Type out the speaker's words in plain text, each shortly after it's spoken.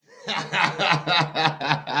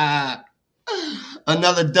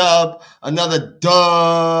Another dub. Another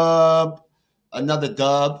dub. Another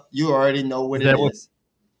dub. You already know what it is.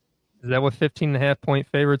 Is that what 15.5-point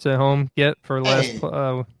favorites at home get for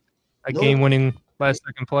a game-winning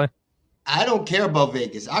last-second play? I don't care about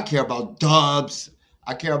Vegas. I care about dubs.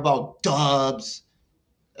 That's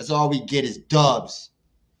all we get is dubs.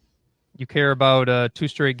 You care about 2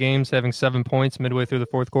 straight games having 7 points midway through the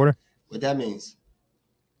fourth quarter? What that means?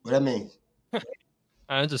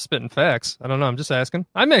 I'm just spitting facts. I don't know. I'm just asking.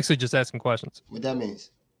 I'm actually just asking questions. What that means?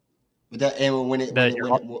 And when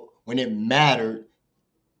it mattered.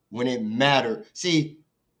 See,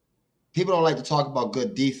 people don't like to talk about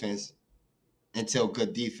good defense until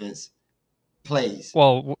good defense plays.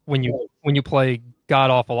 Well, when you play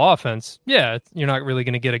god-awful offense, yeah, you're not really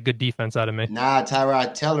going to get a good defense out of me. Nah,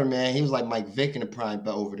 Tyrod Taylor, man, he was like Mike Vick in the prime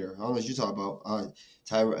over there. I don't know what you're talking about.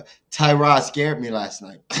 Tyrod scared me last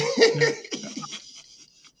night.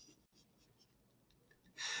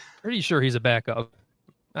 Pretty sure he's a backup.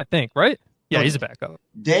 I think, right? Yeah, he's a backup.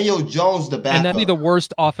 Daniel Jones, the backup. And that'd be the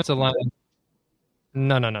worst offensive line.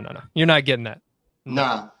 No. You're not getting that.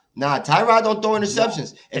 Nah. Tyrod don't throw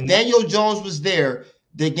interceptions. If Daniel Jones was there,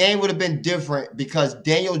 the game would have been different because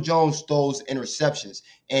Daniel Jones throws interceptions.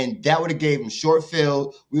 And that would have gave him short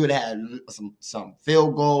field. We would have had some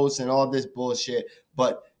field goals and all this bullshit.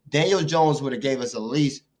 But Daniel Jones would have gave us at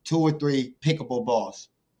least 2 or 3 pickable balls.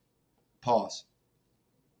 Pause.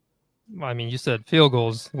 I mean, you said field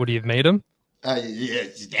goals. Would he have made them? Yeah,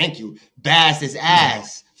 thank you. Bass his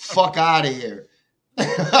ass. Fuck out of here.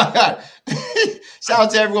 Shout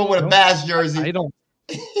out to everyone with a Bass jersey. I don't.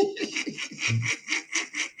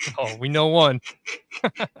 Oh, we know one.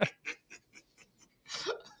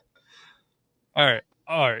 All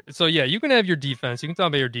right. So, yeah, you can have your defense. You can talk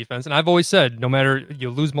about your defense. And I've always said, no matter you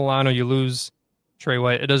lose Milano, you lose Trey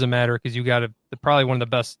White, it doesn't matter because you got probably one of the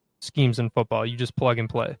best schemes in football. You just plug and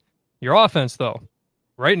play. Your offense, though,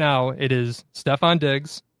 right now it is Stephon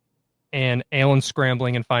Diggs and Allen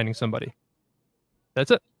scrambling and finding somebody. That's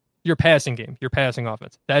it. Your passing game, your passing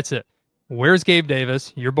offense. That's it. Where's Gabe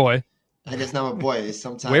Davis, your boy? That's not my boy. It's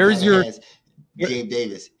sometimes where's your Gabe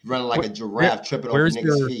Davis running like a giraffe, tripping over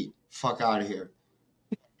niggas' feet. Fuck out of here.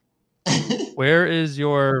 Where is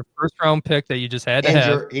your first round pick that you just had to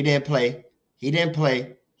have? He didn't play. He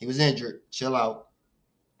was injured. Chill out.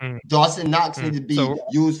 Dawson Knox needs to be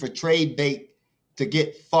used for trade bait to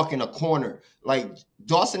get fucking a corner. Like,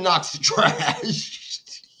 Dawson Knox is trash.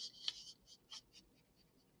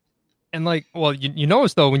 And, like, well, you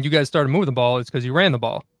notice, though, when you guys started moving the ball, it's because you ran the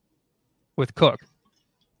ball with Cook.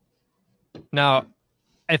 Now,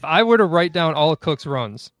 if I were to write down all of Cook's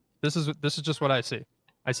runs, this is just what I see.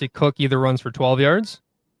 I see Cook either runs for 12 yards,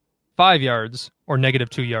 5 yards, or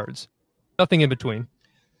 -2 yards. Nothing in between.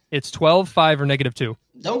 It's 12, 5, or -2.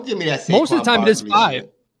 Don't give me that. Most of the time, it is 5.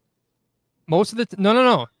 Shit. Most of the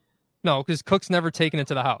no, because Cook's never taken it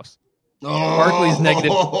to the house. Barkley's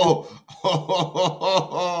negative.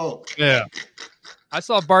 Yeah, I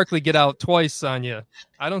saw Barkley get out twice on you.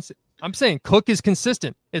 I'm saying Cook is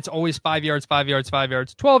consistent. It's always 5 yards, 5 yards, 5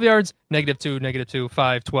 yards, 12 yards, -2, -2,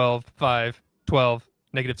 5, 12, 5, 12,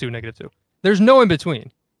 -2, -2. There's no in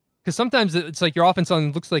between. Because sometimes it's like your offense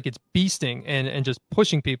looks like it's beasting and just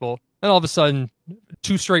pushing people, and all of a sudden,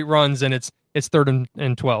 2 straight runs and it's 3rd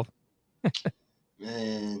and 12.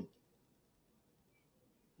 Man,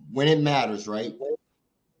 when it matters, right?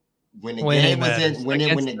 We only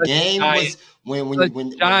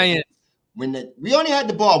had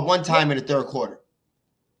the ball one time in the third quarter.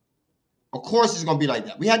 Of course, it's going to be like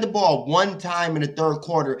that. We had the ball one time in the third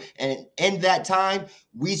quarter, and in that time,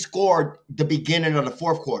 we scored the beginning of the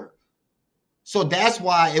fourth quarter. So that's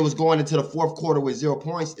why it was going into the fourth quarter with 0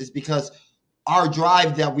 points, is because our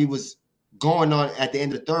drive that we was going on at the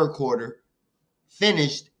end of the third quarter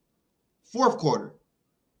finished fourth quarter.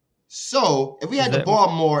 So if we had the ball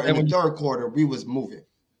more in the third quarter, we was moving.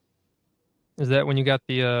 Is that when you got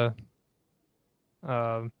the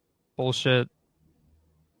bullshit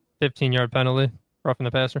 15-yard penalty, roughing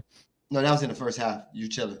the passer? No, that was in the first half. You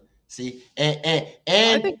chilling. See? And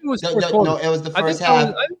I think it was it was the first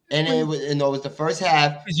half. It was the first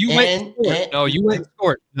half. You went and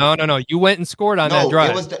scored. No. You went and scored on that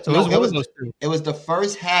drive. It was the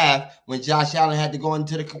first half when Josh Allen had to go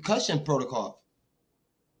into the concussion protocol.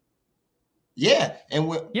 Yeah. And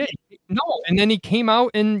then he came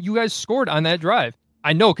out and you guys scored on that drive.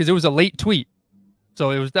 I know, because it was a late tweet.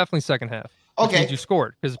 So it was definitely second half. Okay. You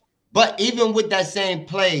scored. But even with that same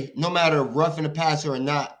play, no matter roughing the passer or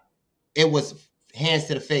not, it was hands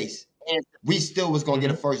to the face. And we still was going to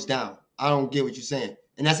get a first down. I don't get what you're saying.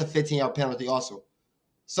 And that's a 15-yard penalty also.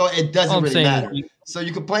 So it doesn't I'm really saying matter. So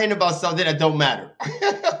you complain about something that don't matter.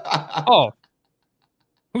 Oh,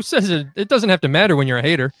 who says it? It doesn't have to matter when you're a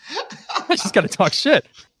hater. I just got to talk shit.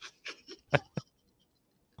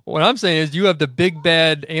 What I'm saying is, you have the big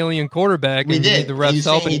bad alien quarterback, We and you did. need the And you refs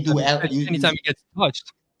help saying he do anytime he gets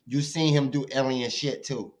touched. You seen him do alien shit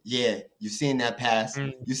too. Yeah, you seen that pass.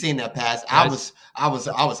 Mm. You seen that pass. Yes. I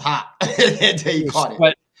was hot until he caught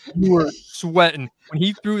it. You were sweating when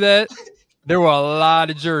he threw that. There were a lot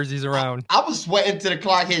of jerseys around. I was sweating till the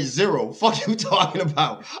clock hit 0. Fuck you talking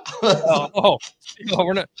about?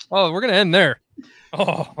 We're not. Oh, we're gonna end there.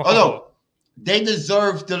 Oh no, they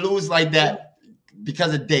deserve to lose like that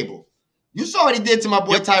because of Daboll. You saw what he did to my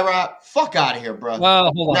boy Tyrod. Fuck out of here, bro.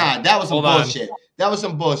 Well, hold on. Nah, that was some bullshit. That was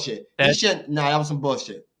some bullshit. That was some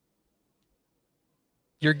bullshit.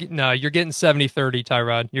 You're getting 70-30,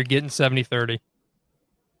 Tyrod. You're getting 70-30.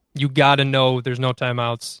 You got to know there's no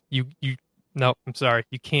timeouts. No, I'm sorry.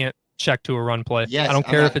 You can't check to a run play. Yes, I don't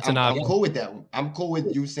care if it's an option. I'm cool with that one. I'm cool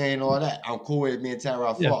with you saying all that. I'm cool with me and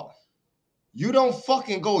Tyrod fault. You don't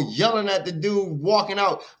fucking go yelling at the dude walking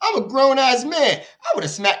out. I'm a grown ass man. I would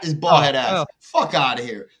have smacked his bald head ass. Fuck out of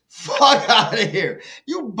here. Fuck out of here.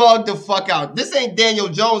 You bugged the fuck out. This ain't Daniel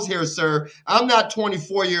Jones here, sir. I'm not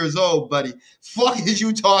 24 years old, buddy. Fuck is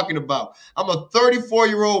you talking about? I'm a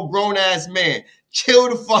 34-year-old grown ass man. Chill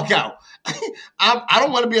the fuck out. I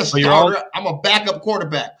don't want to be a starter. I'm a backup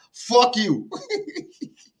quarterback. Fuck you.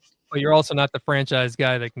 But you're also not the franchise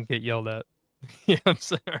guy that can get yelled at. Yeah, I'm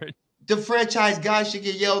sorry. The franchise guy should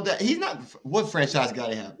get yelled at. He's not. What franchise guy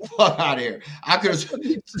they have? Fuck out of here. I could have.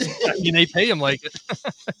 They pay him like it.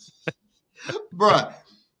 Bruh.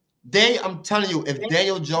 I'm telling you, if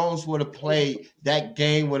Daniel Jones would have played, that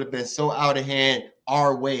game would have been so out of hand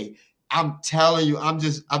our way. I'm telling you. I'm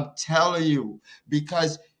telling you.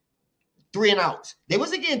 Because 3 and outs. They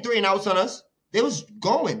wasn't getting 3 and outs on us. They was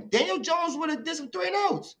going. Daniel Jones would have did some 3 and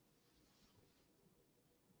outs.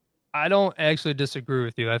 I don't actually disagree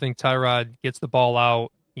with you. I think Tyrod gets the ball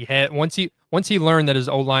out. Once he learned that his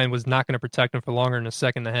O-line was not going to protect him for longer than a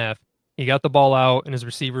second and a half, he got the ball out, and his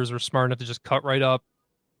receivers were smart enough to just cut right up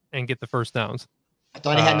and get the first downs. I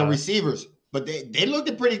thought he had no receivers, but they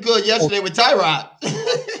looked pretty good yesterday with Tyrod.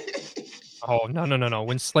 Oh, no.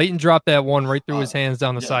 When Slayton dropped that one right through his hands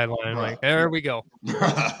down the sideline, like, there we go.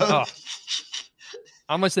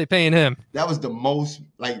 How much they paying him? That was the most,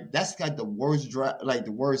 that's got the worst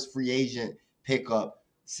the worst free agent pickup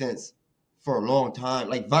since for a long time.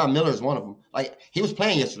 Like, Von Miller is one of them. Like, he was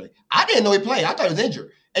playing yesterday. I didn't know he played. I thought he was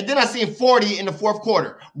injured. And then I seen 40 in the fourth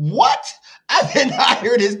quarter. What? I did not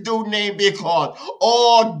hear this dude name being called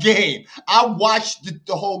all game. I watched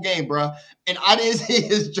the whole game, bro, and I didn't see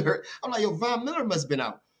his jersey. I'm like, yo, Von Miller must have been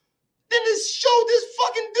out. Then this showed this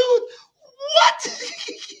fucking dude. What?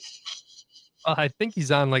 I think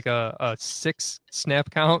he's on like a 6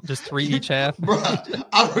 snap count, just 3 each half. Bro,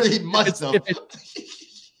 I really must have.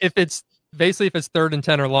 If it's 3rd and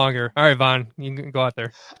 10 or longer, all right, Von, you can go out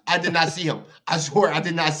there. I did not see him. I swear I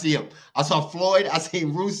did not see him. I saw Floyd. I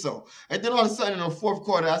seen Russo. And then all of a sudden in the fourth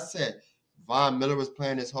quarter, I said, Von Miller was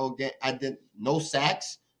playing this whole game. No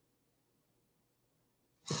sacks.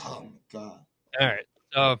 Oh, my God. All right.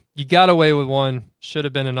 So you got away with one. Should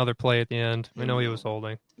have been another play at the end. I know he was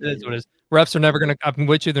holding. It is what it is. Refs are never going to, I'm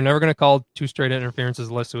with you, they're never going to call 2 straight interferences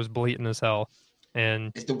unless it was blatant as hell.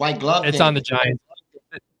 And it's the white glove It's thing. on the Giants.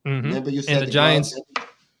 Mm-hmm. Remember you said and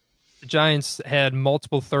the Giants had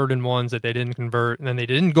multiple 3rd and 1s that they didn't convert, and then they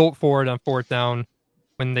didn't go for it on 4th down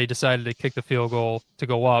when they decided to kick the field goal to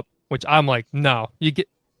go up, which I'm like, no,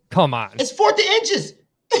 come on. It's 4th inches.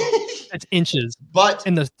 It's inches. But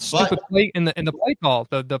in the stupid play in the play call,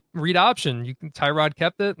 the read option, Tyrod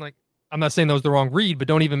kept it. Like, I'm not saying that was the wrong read, but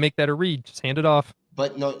don't even make that a read. Just hand it off.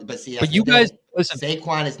 But see, but you guys listen.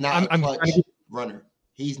 Saquon is not a clutch runner.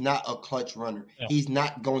 He's not a clutch runner. Yeah. He's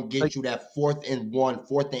not going to get you that 4th and 1,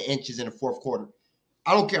 4th and inches in the fourth quarter.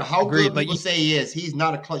 I don't care how good people say he is. He's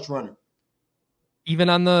not a clutch runner. Even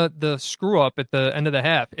on the screw up at the end of the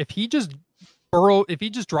half, if he just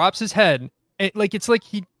drops his head, it's like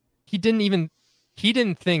he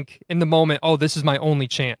didn't think in the moment, oh, this is my only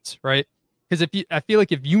chance, right? Because I feel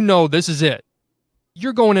like if you know this is it,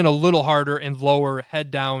 you're going in a little harder and lower,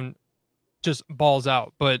 head down, just balls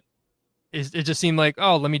out. But it just seemed like,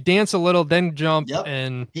 oh, let me dance a little, then jump,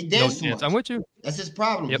 and he danced no chance. I'm with you. That's his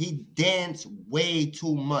problem. Yep. He danced way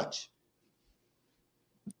too much.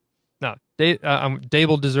 No,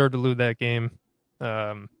 Daboll deserved to lose that game,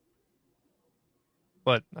 but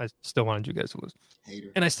I still wanted you guys to lose.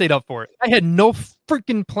 Hater. And I stayed up for it. I had no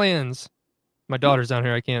freaking plans. My daughter's down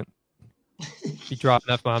here. I can't be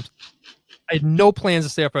dropping F-bombs. I had no plans to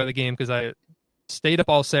stay up for the game because stayed up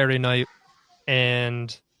all Saturday night,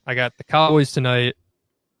 and I got the Cowboys tonight.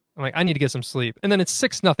 I'm like, I need to get some sleep. And then it's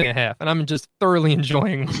 6-0 at half, and I'm just thoroughly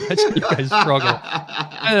enjoying watching you guys struggle.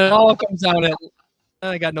 And it all comes down to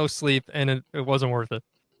I got no sleep, and it wasn't worth it.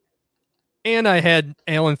 And I had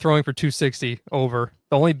Allen throwing for 260 over,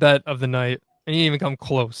 the only bet of the night, and he didn't even come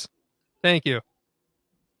close. Thank you.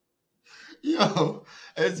 Yo,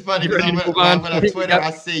 it's funny because I went on Twitter, I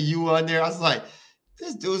see you on there. I was like,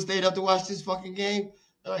 this dude stayed up to watch this fucking game.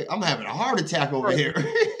 Like, I'm having a heart attack over here.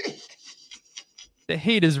 The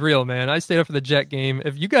hate is real, man. I stayed up for the Jet game.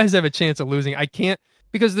 If you guys have a chance of losing, I can't,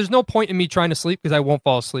 because there's no point in me trying to sleep because I won't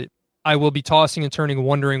fall asleep. I will be tossing and turning,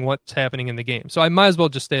 wondering what's happening in the game. So I might as well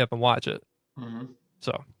just stay up and watch it. Mm-hmm.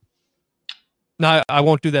 So, no, I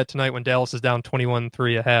won't do that tonight when Dallas is down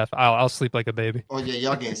 21-3 at half. I'll sleep like a baby. Oh, yeah,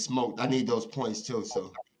 y'all getting smoked. I need those points, too,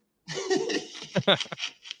 so.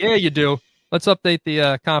 Yeah, you do. Let's update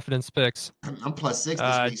the confidence picks. I'm +6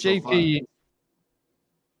 this week JP, so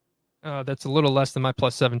far. That's a little less than my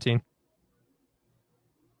 +17.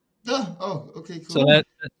 Oh, okay, cool.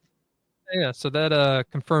 So that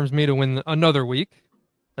confirms me to win another week.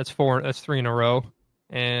 That's 3 in a row.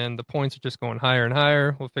 And the points are just going higher and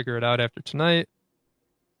higher. We'll figure it out after tonight.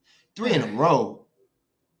 3 in a row.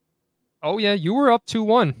 Oh, yeah. You were up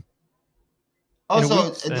 2-1.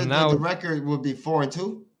 Oh, so the record would be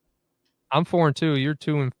 4-2? I'm 4-2. You're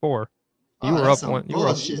 2-4. You were up 1. You were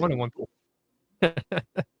up 1-1.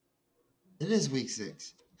 It is week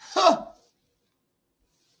 6. Huh.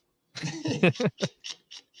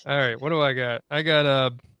 All right. What do I got? I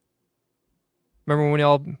got remember when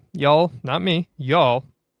y'all, not me, y'all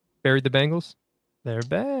buried the Bengals? They're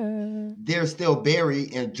back. They're still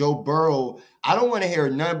buried, and Joe Burrow, I don't want to hear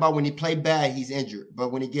nothing about when he played bad, he's injured.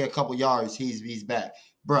 But when he get a couple yards, he's back.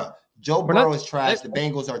 Bruh, Joe Burrow is trash. The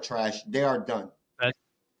Bengals are trash. They are done.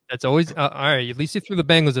 That's always all right. At least you threw the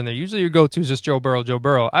Bengals in there. Usually your go-to is just Joe Burrow, Joe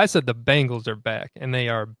Burrow. I said the Bengals are back, and they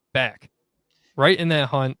are back. Right in that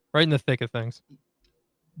hunt, right in the thick of things.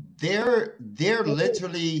 They're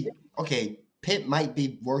literally, okay, Pitt might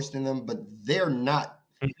be worse than them, but they're not.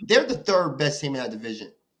 They're the third best team in that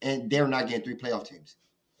division, and they're not getting 3 playoff teams.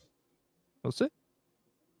 We'll see.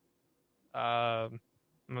 I'm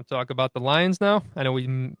going to talk about the Lions now. I know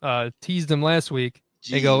we teased them last week.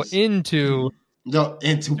 Jeez. They go into... No,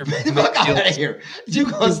 fuck out of here. You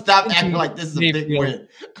going to stop acting like this is a big win.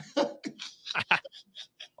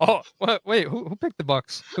 Oh, wait, who picked the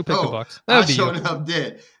Bucks? Who picked the Bucks? I showed up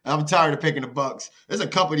dead. I'm tired of picking the Bucks. There's a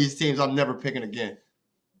couple of these teams I'm never picking again.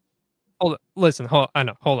 Hold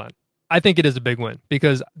on. I think it is a big win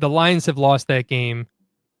because the Lions have lost that game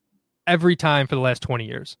every time for the last 20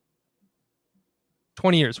 years.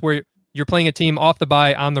 20 years where you're playing a team off the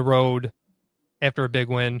bye on the road after a big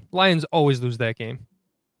win. Lions always lose that game.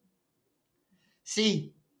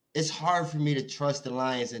 See, it's hard for me to trust the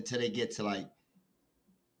Lions until they get to like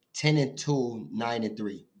 10-2,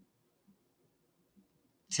 9-3.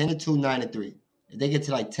 10-2, 9-3. If they get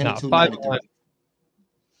to like 10-2, 9-3.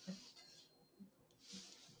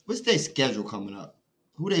 What's their schedule coming up?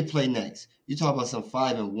 Who they play next? You talk about some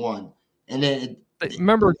 5-1, and then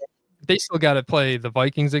remember they still got to play the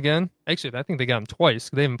Vikings again. Actually, I think they got them twice.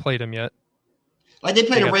 They haven't played them yet. Like they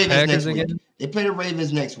play the Ravens next week. They play the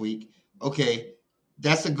Ravens next week. Okay,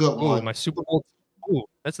 that's a good one. My Super Bowl. Ooh,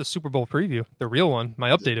 that's the Super Bowl preview, the real one, my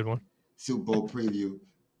updated one. Super Bowl preview,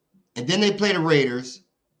 and then they play the Raiders,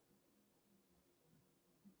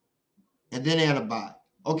 and then they have a bye.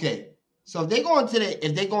 Okay. So if they go into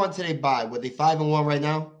their bye, were they 5-1 right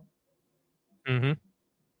now? Mm-hmm.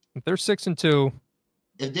 If they're 6-2,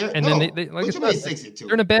 if they're and no, then they like what you mean 6-2?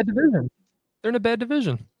 They're in a bad division. They're in a bad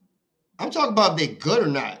division. I'm talking about if they're good or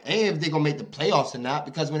not, and if they're gonna make the playoffs or not.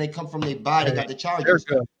 Because when they come from their bye, they got the Chargers.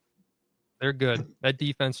 They're good. That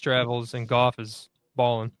defense travels, and Goff is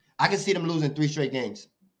balling. I can see them losing 3 straight games.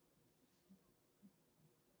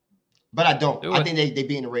 But I don't. I think they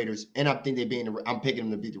beating the Raiders, and I think I'm picking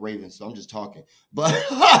them to beat the Ravens. So I'm just talking. But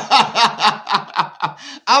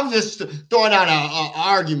I'm just throwing out an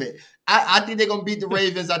argument. I think they're gonna beat the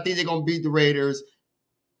Ravens. I think they're gonna beat the Raiders,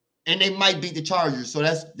 and they might beat the Chargers. So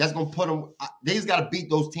that's gonna put them. They just gotta beat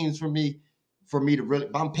those teams for me to really.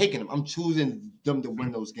 But I'm picking them. I'm choosing them to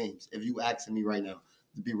win those games. If you asking me right now,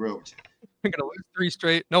 to be real with you, they're gonna lose 3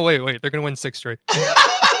 straight. No, wait. They're gonna win 6 straight.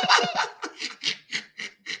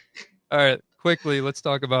 All right, quickly, let's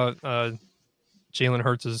talk about Jalen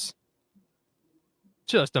Hurts'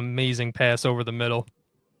 just amazing pass over the middle.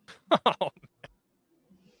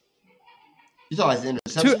 You thought it was an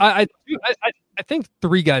interception? I think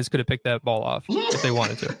 3 guys could have picked that ball off if they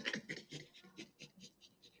wanted to.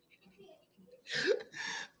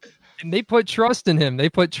 And they put trust in him.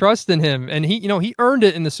 And he earned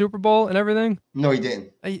it in the Super Bowl and everything. No, he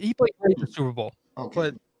didn't. He played great in the Super Bowl. Okay.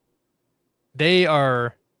 But they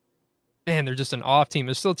are, man, they're just an off team.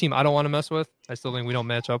 They're still a team I don't want to mess with. I still think we don't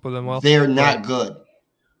match up with them well. They're not good.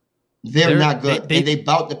 They're not good. And they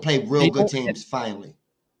about to play real good teams finally.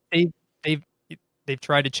 They've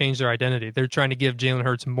tried to change their identity. They're trying to give Jalen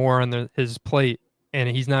Hurts more on his plate, and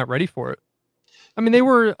he's not ready for it. I mean, they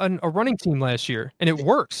were a running team last year, and it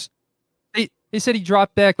works. They said he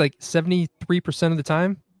dropped back like 73% of the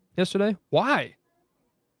time yesterday. Why?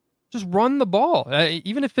 Just run the ball.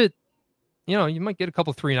 Even if it, you might get a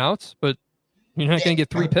couple 3-and-outs, but you're not going to get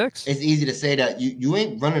 3 picks. It's easy to say that. You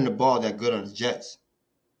ain't running the ball that good on the Jets.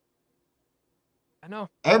 I know.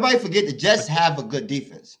 Everybody forget the Jets have a good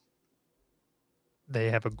defense. They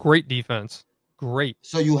have a great defense. Great.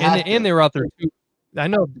 So you have and they were out there too. I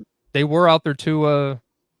know they were out there too.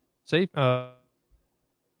 Safe.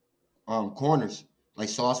 Corners like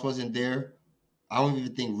Sauce wasn't there. I don't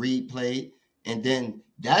even think Reed played. And then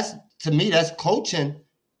that's coaching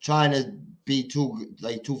trying to be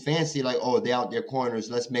too fancy. Like, oh, they out there corners.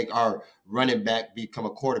 Let's make our running back become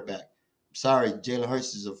a quarterback. I'm sorry, Jalen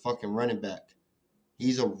Hurts is a fucking running back.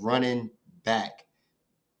 He's a running back.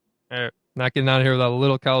 All right. Not getting out of here without a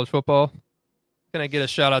little college football. Can I get a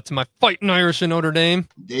shout out to my fighting Irish in Notre Dame?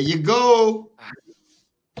 There you go.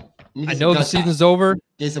 I know the season's over.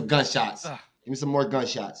 Get some gunshots. Give me some more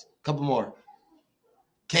gunshots. Couple more.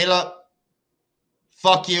 Caleb.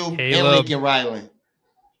 Fuck you. And Lincoln Riley.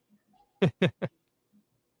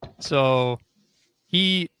 So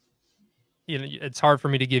it's hard for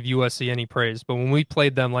me to give USC any praise, but when we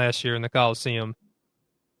played them last year in the Coliseum,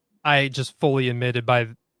 I just fully admitted by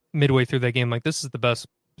midway through that game, like, this is the best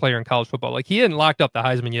player in college football. Like, he hadn't locked up the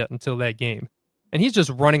Heisman yet until that game. And he's just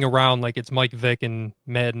running around like it's Mike Vick and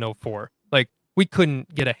Madden 04. Like, we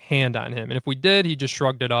couldn't get a hand on him. And if we did, he just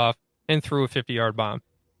shrugged it off and threw a 50-yard bomb.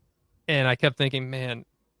 And I kept thinking, man,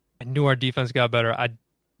 I knew our defense got better.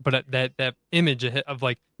 But that image of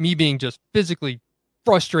like me being just physically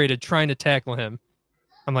frustrated trying to tackle him,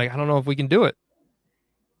 I'm like, I don't know if we can do it.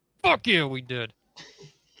 Fuck you, we did.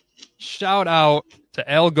 Shout out to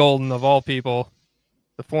Al Golden, of all people,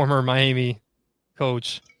 the former Miami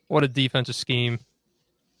coach. What a defensive scheme.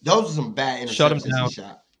 Those are some bad interceptions. Shut him down.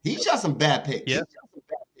 He shot some bad picks. Yeah.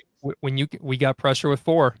 We got pressure with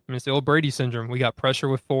 4. I mean, it's the old Brady syndrome. We got pressure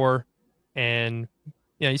with 4, and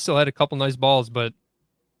he still had a couple nice balls, but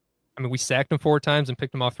I mean, we sacked him 4 times and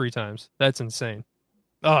picked him off 3 times. That's insane.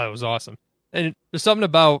 Oh, it was awesome. And there's something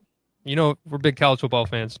about, we're big college football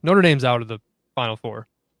fans. Notre Dame's out of the Final Four,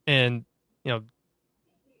 and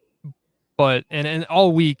but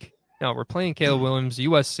all week, we're playing Caleb Williams,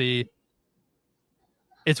 USC.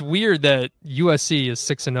 It's weird that USC is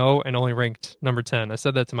 6-0 and only ranked number 10. I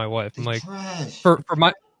said that to my wife. I'm like,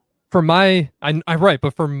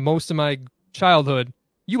 but for most of my childhood,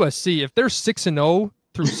 USC, if they're 6-0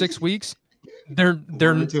 through 6 weeks, they're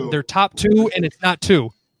top 2, and it's not 2.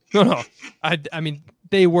 No. I mean,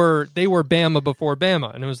 they were Bama before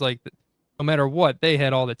Bama, and it was like, no matter what, they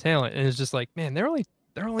had all the talent, and it's just like, man, they're only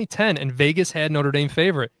 10, and Vegas had Notre Dame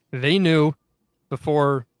favorite. They knew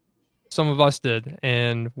before some of us did,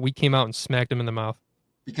 and we came out and smacked them in the mouth.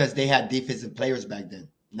 Because they had defensive players back then.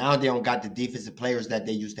 Now they don't got the defensive players that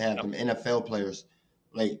they used to have, them NFL players.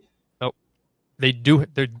 Like, nope. They do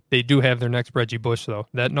have their next Reggie Bush, though.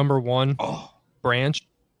 That number 1 branch.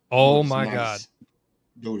 Oh my God.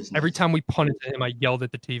 Dude is nice. Every time we punted to him, I yelled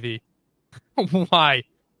at the TV. Why?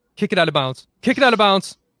 Kick it out of bounds. Kick it out of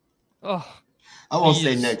bounds. Oh, I won't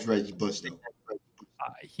say next Reggie Bush, though.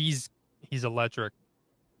 He's electric.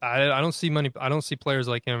 I don't see players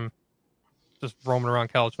like him just roaming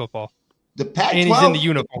around college football. The Pac-12, and he's in the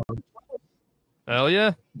uniform. Hell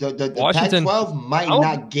yeah. The Washington, Pac-12 might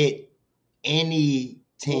not get any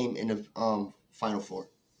team in the Final Four.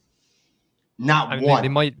 Not one.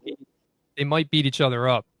 They might beat each other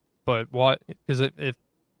up, but what? Because if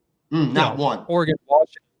not one.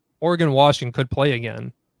 Oregon, Washington could play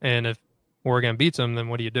again, and if Oregon beats them, then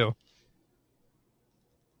what do you do?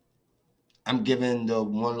 I'm giving the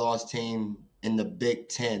one-loss team in the Big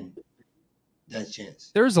Ten that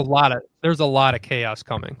chance. There's a lot of chaos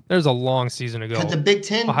coming. There's a long season to go. Because the Big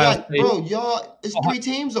Ten, y'all, it's 3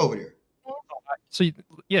 teams over there. So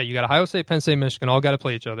you got Ohio State, Penn State, Michigan, all got to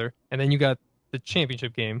play each other, and then you got the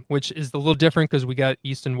championship game, which is a little different because we got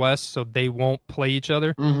East and West, so they won't play each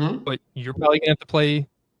other. Mm-hmm. But you're probably gonna have to play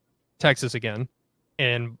Texas again,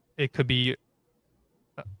 and it could be,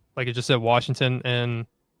 like I just said, Washington and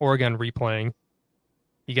Oregon replaying.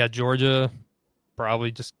 You got Georgia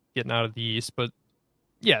probably just getting out of the East, but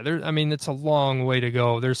Yeah, it's a long way to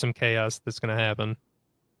go. There's some chaos that's going to happen.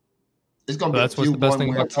 It's going to be a few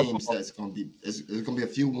one-win teams that's going to be. It's going to be a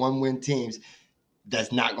few one-win teams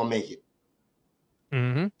that's not going to make it.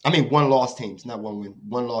 Mm-hmm. I mean, one-loss teams, not one-win.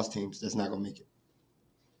 One-loss teams that's not going to make it.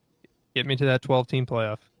 Get me to that 12-team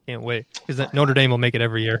playoff. Can't wait because Notre Dame will make it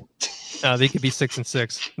every year. They could be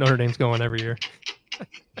 6-6. Notre Dame's going every year.